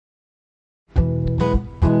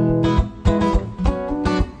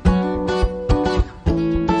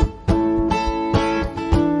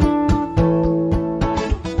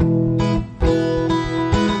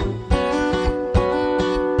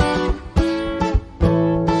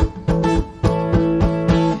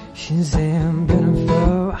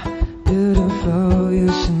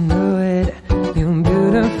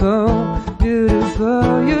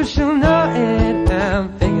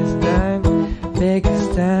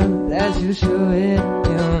time that you show it,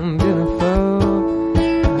 you're beautiful.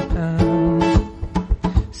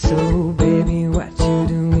 So baby, what you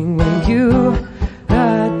doing when you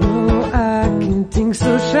I know I can think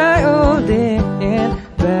so shy all day and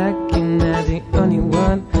back, and not the only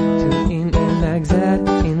one to in like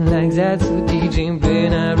that, so DJ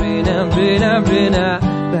bring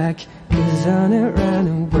back, 'cause on around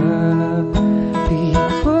the world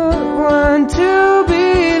people want to be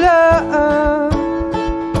loved,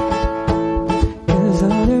 'cause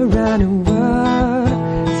all around the world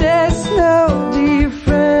there's no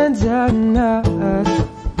difference on us,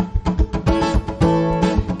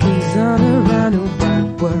 'cause all around the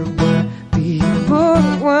world people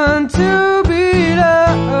want to be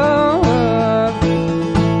loved,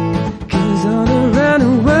 'cause all around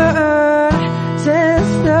the world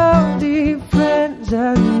there's no difference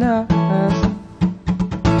on us.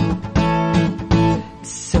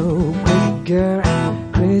 So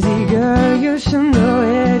crazy girl, you should know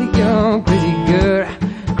it. You're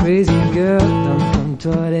crazy girl, don't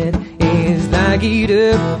thought it is like it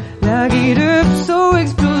up, so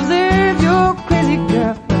explosive. You're crazy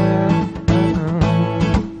girl.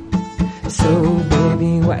 So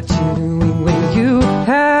baby, what you doing when you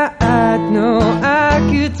had no I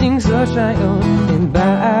could think so shy on and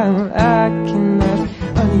by I cannot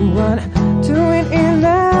only one doing it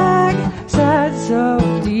like that. So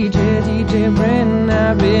DJ bring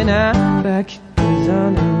back, 'cause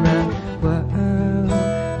on around world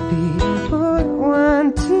people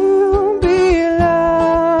want to be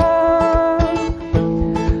loved,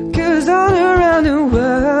 'cause all around the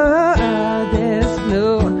world there's no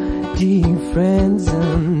difference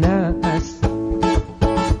on us,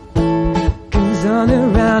 'cause all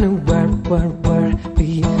around the world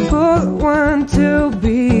people want to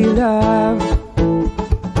be loved,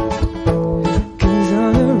 'cause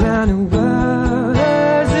all around the world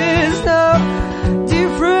there's no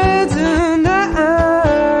difference on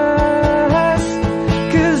us,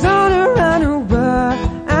 'cause all around the world,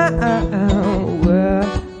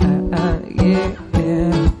 yeah,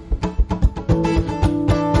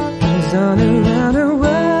 'cause all around